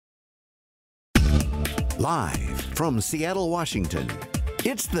Live from Seattle, Washington,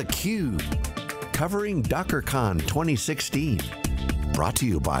 it's theCUBE, covering DockerCon 2016. Brought to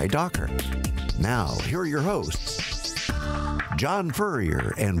you by Docker. Now, here are your hosts, John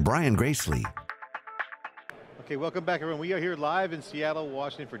Furrier and Brian Gracely. Okay, welcome back everyone. We are here live in Seattle,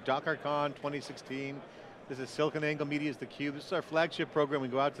 Washington for DockerCon 2016. This is SiliconANGLE Media's theCUBE. This is our flagship program. We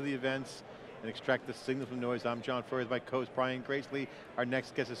go out to the events and extract the signal from noise. I'm John Furrier, my co-host Brian Gracely. Our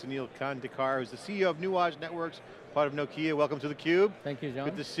next guest is Sunil Khandekar, who's the CEO of Nuage Networks, part of Nokia. Welcome to theCUBE. Thank you, John.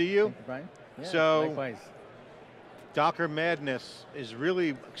 Good to see you. Thank you, Brian. Yeah, so, likewise. Docker madness is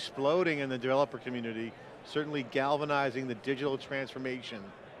really exploding in the developer community, certainly galvanizing the digital transformation.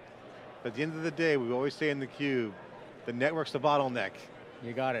 But at the end of the day, we always say in theCUBE, the network's the bottleneck.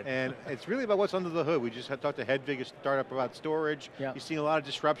 You got it. And it's really about what's under the hood. We just had talked to Hedvig, a startup about storage. Yeah. You're seeing a lot of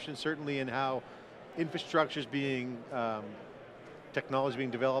disruption, certainly in how infrastructure's being, technology being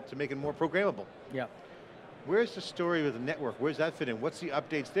developed to make it more programmable. Yeah. Where's the story with the network? Where's that fit in? What's the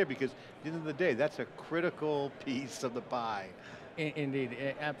updates there? Because at the end of the day, that's a critical piece of the pie. Indeed,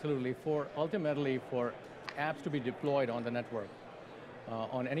 absolutely. Ultimately, for apps to be deployed on the network,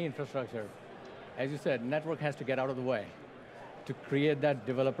 on any infrastructure, as you said, network has to get out of the way to create that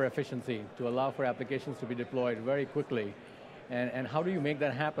developer efficiency, to allow for applications to be deployed very quickly. And how do you make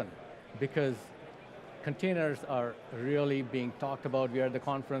that happen? Because containers are really being talked about. We are at the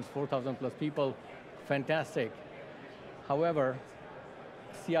conference, 4,000 plus people, fantastic. However,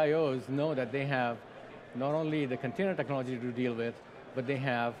 CIOs know that they have not only the container technology to deal with, but they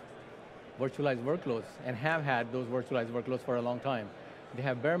have virtualized workloads and have had those virtualized workloads for a long time. They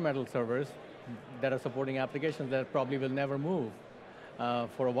have bare metal servers that are supporting applications that probably will never move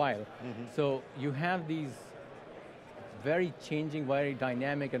for a while. Mm-hmm. So you have these very changing, very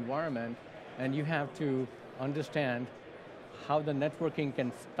dynamic environment, and you have to understand how the networking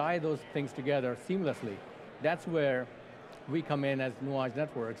can tie those things together seamlessly. That's where we come in as Nuage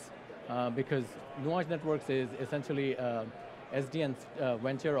Networks, because Nuage Networks is essentially SDN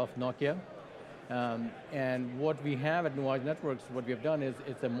venture of Nokia. And what we have at Nuage Networks, what we have done is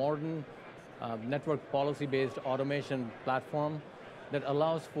it's a modern network policy-based automation platform that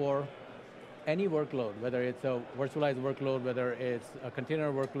allows for any workload, whether it's a virtualized workload, whether it's a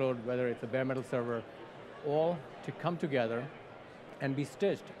container workload, whether it's a bare metal server, all to come together and be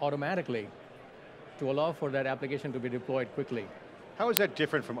stitched automatically to allow for that application to be deployed quickly. How is that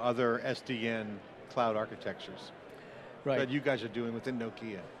different from other SDN cloud architectures that you guys are doing within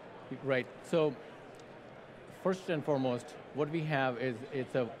Nokia? Right, so first and foremost, what we have is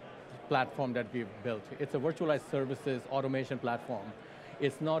it's a platform that we've built. It's a virtualized services automation platform.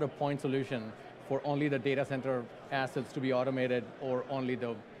 It's not a point solution for only the data center assets to be automated or only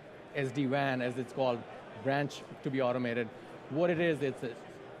the SD-WAN, as it's called, branch to be automated. What it is, it's a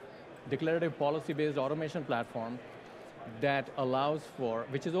declarative policy-based automation platform that allows for,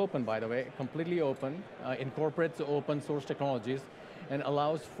 which is open by the way, completely open, incorporates open source technologies, and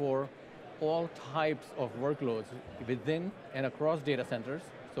allows for all types of workloads within and across data centers,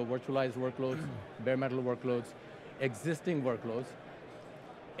 so virtualized workloads, bare metal workloads, existing workloads,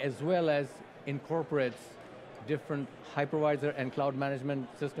 as well as incorporates different hypervisor and cloud management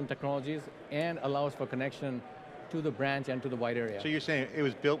system technologies, and allows for connection to the branch and to the wide area. So you're saying it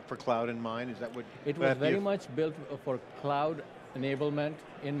was built for cloud in mind? Is that what? It was very much built for cloud enablement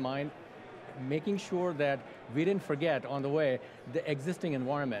in mind, making sure that we didn't forget on the way the existing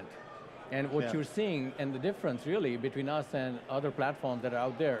environment. And what you're seeing, and the difference really between us and other platforms that are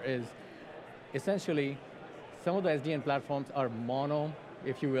out there is essentially some of the SDN platforms are mono,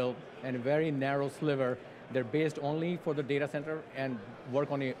 if you will, and a very narrow sliver. They're based only for the data center and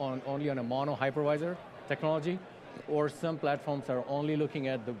work only on a mono hypervisor technology, or some platforms are only looking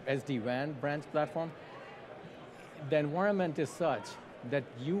at the SD-WAN branch platform. The environment is such that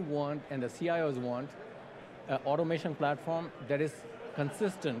you want, and the CIOs want, an automation platform that is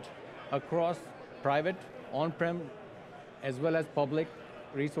consistent across private, on-prem, as well as public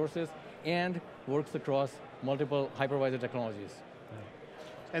resources, and works across multiple hypervisor technologies.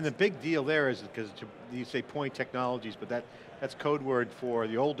 And the big deal there is, because you say point technologies, but that's code word for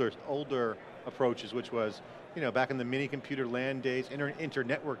the older approaches, which was, back in the mini computer LAN days,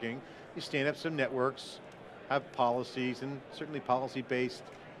 internetworking, you stand up some networks, have policies, and certainly policy-based,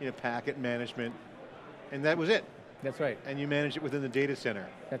 packet management, and that was it. That's right. And you manage it within the data center.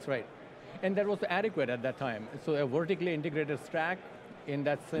 That's right. And that was adequate at that time. So a vertically integrated stack in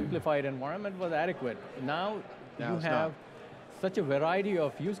that simplified environment was adequate. Now you have such a variety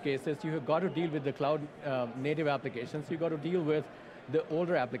of use cases. You have got to deal with the cloud native applications. You've got to deal with the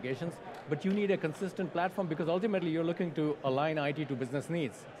older applications, but you need a consistent platform because ultimately you're looking to align IT to business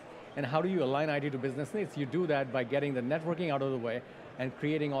needs. And how do you align IT to business needs? You do that by getting the networking out of the way and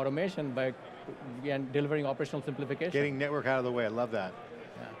creating automation by and delivering operational simplification. Getting network out of the way, I love that.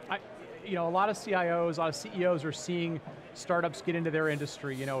 Yeah. A lot of CIOs, a lot of CEOs are seeing startups get into their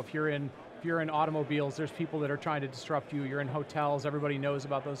industry. If you're in automobiles, there's people that are trying to disrupt you. You're in hotels, everybody knows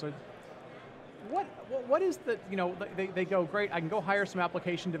about those. What is the, they go, great, I can go hire some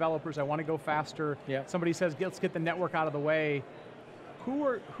application developers, I want to go faster. Yeah. Somebody says, let's get the network out of the way. Who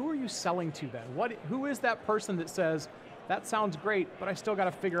are you selling to then? Who is that person that says, that sounds great, but I still got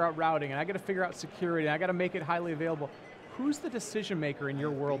to figure out routing, and I got to figure out security, and I got to make it highly available. Who's the decision maker in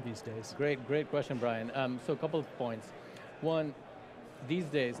your world these days? Great question, Brian. So a couple of points. One, these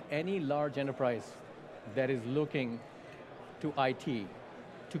days, any large enterprise that is looking to IT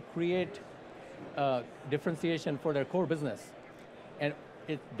to create differentiation for their core business, and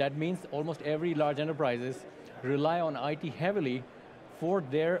that means almost every large enterprises rely on IT heavily for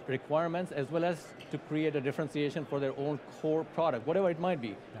their requirements as well as to create a differentiation for their own core product, whatever it might be.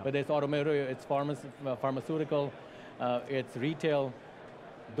 Yeah. Whether it's automotive, it's pharmaceutical, it's retail.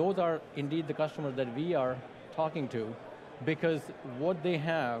 Those are indeed the customers that we are talking to, because what they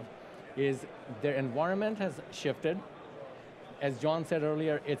have is their environment has shifted. As John said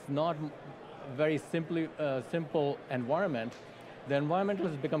earlier, it's not very simple environment. The environment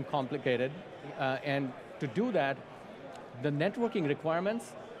has become complicated, and to do that, the networking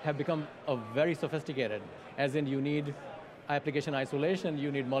requirements have become very sophisticated, as in you need application isolation,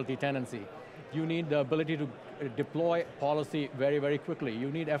 you need multi-tenancy. You need the ability to deploy policy very, very quickly. You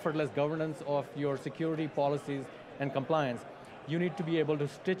need effortless governance of your security policies and compliance. You need to be able to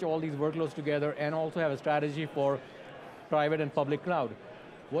stitch all these workloads together and also have a strategy for private and public cloud.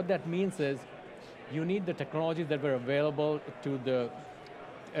 What that means is you need the technologies that were available to the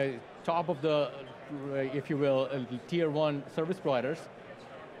top of the, if you will, tier 1 service providers,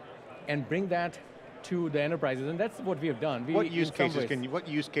 and bring that to the enterprises, and that's what we have done. What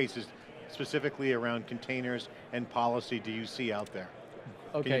use cases specifically around containers and policy do you see out there?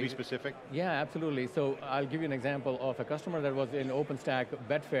 Okay. Can you be specific? Yeah, absolutely. So I'll give you an example of a customer that was in OpenStack.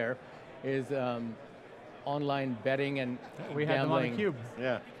 Betfair is online betting and we gambling. had them on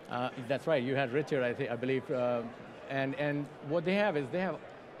theCUBE. Yeah. That's right, you had Richard, I believe. And what they have is they have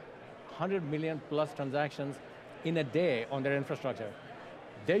 100 million plus transactions in a day on their infrastructure.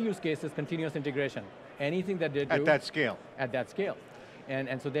 Their use case is continuous integration. Anything that they do. At that scale. At that scale.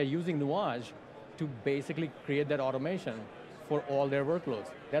 And so they're using Nuage to basically create that automation for all their workloads.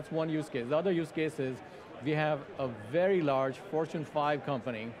 That's one use case. The other use case is we have a very large Fortune 5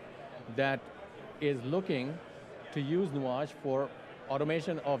 company that is looking to use Nuage for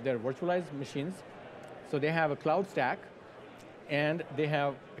automation of their virtualized machines. So they have a cloud stack, and they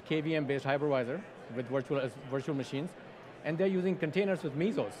have a KVM-based hypervisor with virtual machines, and they're using containers with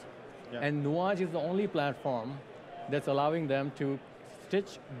Mesos. Yeah. And Nuage is the only platform that's allowing them to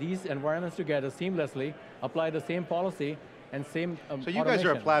stitch these environments together seamlessly, apply the same policy, and same So you guys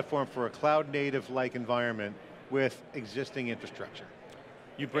are a platform for a cloud-native-like environment with existing infrastructure.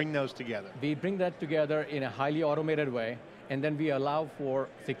 You bring those together. We bring that together in a highly automated way, and then we allow for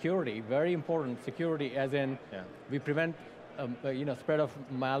security, very important security, as in we prevent spread of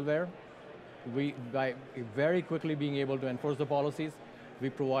malware. By very quickly being able to enforce the policies, we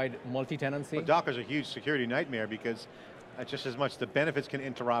provide multi-tenancy. But Docker's a huge security nightmare because just as much the benefits can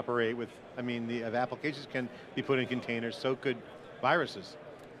interoperate with, the applications can be put in containers, so could viruses.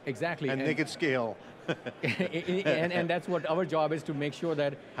 Exactly. And they could scale. and that's what our job is, to make sure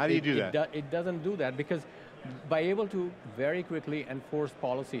that How do you do that? It doesn't do that, because by able to very quickly enforce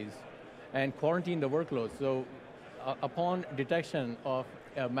policies and quarantine the workloads, so upon detection of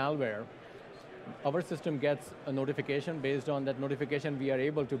malware, our system gets a notification. Based on that notification, we are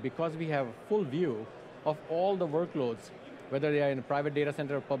able to, because we have full view of all the workloads, whether they are in a private data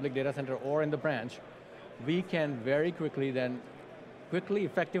center, public data center, or in the branch, we can very quickly then,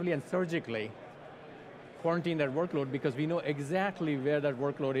 effectively, and surgically quarantine that workload, because we know exactly where that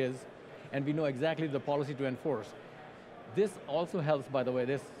workload is, and we know exactly the policy to enforce. This also helps, by the way,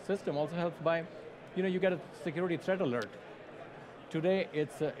 this system also helps by, you get a security threat alert. Today,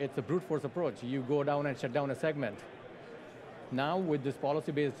 it's a brute force approach. You go down and shut down a segment. Now, with this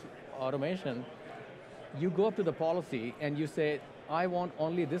policy-based automation, you go up to the policy and you say, I want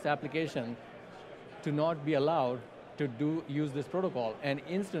only this application to not be allowed to use this protocol, and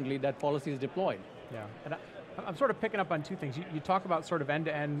instantly that policy is deployed. Yeah, and I'm sort of picking up on two things. You talk about sort of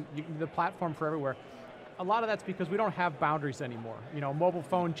end-to-end, the platform for everywhere. A lot of that's because we don't have boundaries anymore. Mobile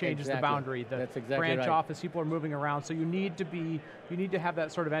phone changes the boundary. That's exactly branch right. office, people are moving around, so you need to have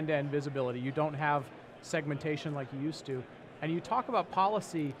that sort of end-to-end visibility. You don't have segmentation like you used to. And you talk about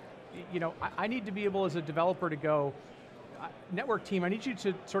policy. I need to be able as a developer to go, network team, I need you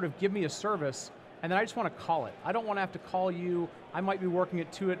to sort of give me a service, and then I just want to call it. I don't want to have to call you, I might be working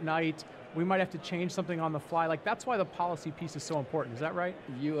at 2 at night, we might have to change something on the fly. Like, that's why the policy piece is so important, is that right?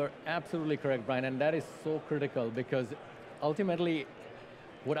 You are absolutely correct, Brian, and that is so critical because ultimately,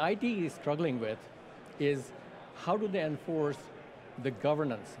 what IT is struggling with is how do they enforce the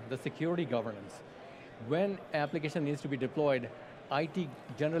governance, the security governance. When application needs to be deployed, IT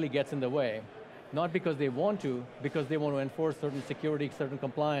generally gets in the way, not because they want to, because they want to enforce certain security, certain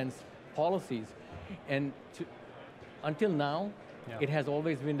compliance policies. And until now, it has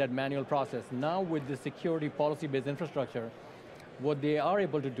always been that manual process. Now with the security policy-based infrastructure, what they are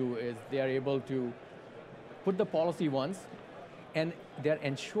able to do is they are able to put the policy once, and they're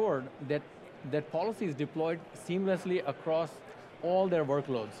ensured that that policy is deployed seamlessly across all their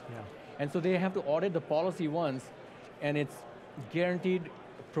workloads. And so they have to audit the policy once, and it's guaranteed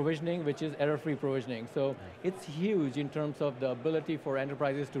provisioning, which is error-free provisioning. So it's huge in terms of the ability for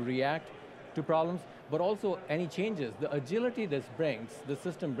enterprises to react to problems, but also any changes, the agility this brings, the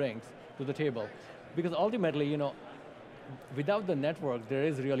system brings to the table. Because ultimately, without the network, there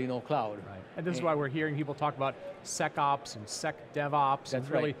is really no cloud. Right. And this is why we're hearing people talk about SecOps and SecDevOps, and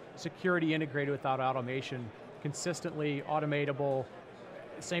really security integrated without automation, consistently automatable,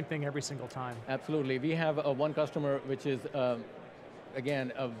 same thing every single time. Absolutely. We have one customer which is,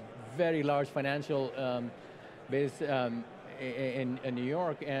 again, a very large financial base in New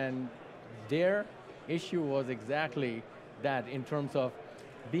York, and their issue was exactly that in terms of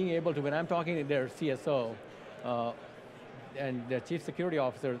being able to, when I'm talking to their CSO and their chief security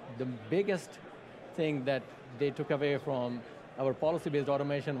officer, the biggest thing that they took away from our policy-based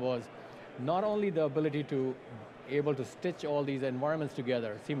automation was not only the ability to able to stitch all these environments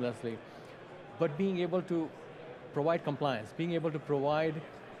together seamlessly, but being able to provide compliance, being able to provide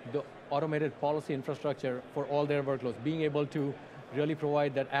the automated policy infrastructure for all their workloads, being able to really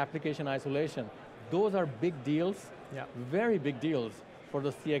provide that application isolation. Those are big deals, very big deals for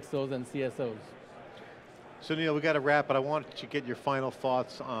the CXOs and CSOs. Sunil, we got to wrap, but I want to get your final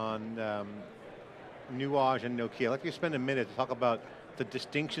thoughts on Nuage and Nokia. I'd like you to spend a minute to talk about the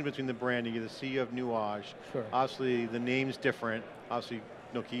distinction between the branding. You're the CEO of Nuage. Sure. Obviously, the name's different. Obviously,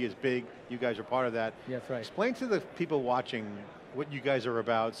 Nokia is big. You guys are part of that. That's right. Explain to the people watching what you guys are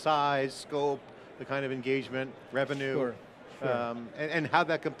about, size, scope, the kind of engagement, revenue, Sure. and how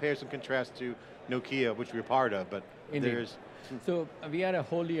that compares and contrasts to Nokia, which we're part of, but Indeed. there's... So we are a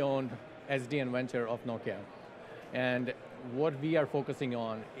wholly owned SDN venture of Nokia. And what we are focusing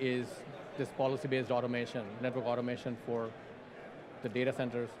on is this policy-based automation, network automation for the data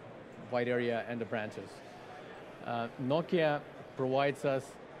centers, wide area, and the branches. Nokia provides us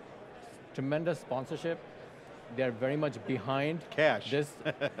tremendous sponsorship. They're very much behind Cash. this,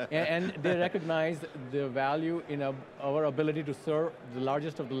 and they recognize the value in our ability to serve the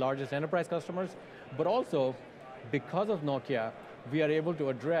largest of the largest enterprise customers, but also, because of Nokia, we are able to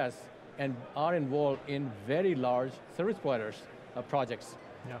address and are involved in very large service providers projects.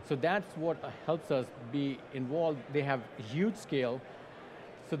 So that's what helps us be involved. They have huge scale.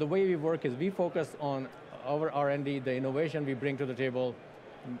 So the way we work is we focus on our R&D, the innovation we bring to the table,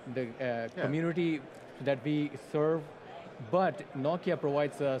 the community that we serve, but Nokia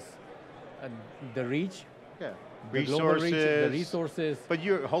provides us the reach, the global reach, the resources. But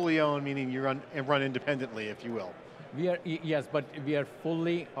you're wholly owned, meaning you run independently, if you will. We are, yes, but we are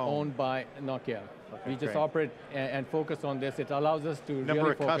fully owned by Nokia. Okay, we just great. operate and focus on this. It allows us to Number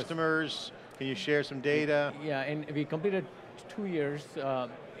really of focus. customers, can you share some data? Yeah, and we completed 2 years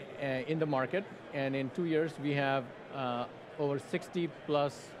in the market, and in 2 years we have over 60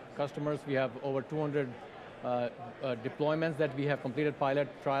 plus customers. We have over 200 deployments that we have completed, pilot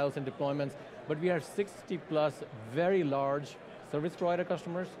trials and deployments, but we have 60 plus very large service provider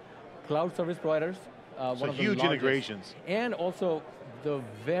customers, cloud service providers, So one of the huge largest. integrations. And also the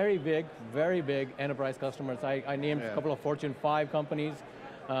very big enterprise customers. I named a couple of Fortune 5 companies,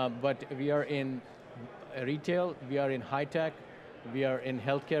 but we are in retail, we are in high tech, we are in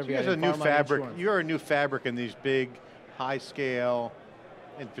healthcare, So we you are guys are in a new pharma and fabric. insurance. You're a new fabric in these big, high scale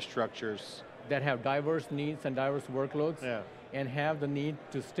infrastructures. That have diverse needs and diverse workloads, and have the need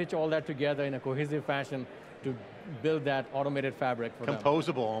to stitch all that together in a cohesive fashion to build that automated fabric for them.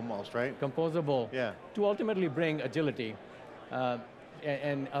 Composable almost, right? Composable, to ultimately bring agility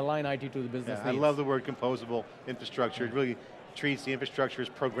and align IT to the business needs. I love the word composable infrastructure. It really treats the infrastructure as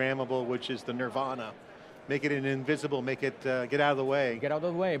programmable, which is the nirvana. Make it invisible, make it get out of the way. Get out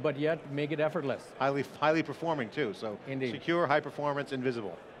of the way, but yet make it effortless. Highly performing too, so Indeed. secure, high performance,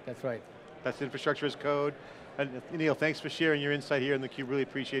 invisible. That's right. That's infrastructure as code. And Neil, thanks for sharing your insight here on theCUBE, really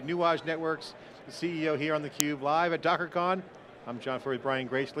appreciate it. Nuage Networks, the CEO here on theCUBE, live at DockerCon. I'm John Furrier, Brian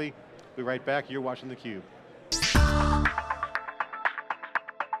Gracely. We'll be right back, you're watching theCUBE.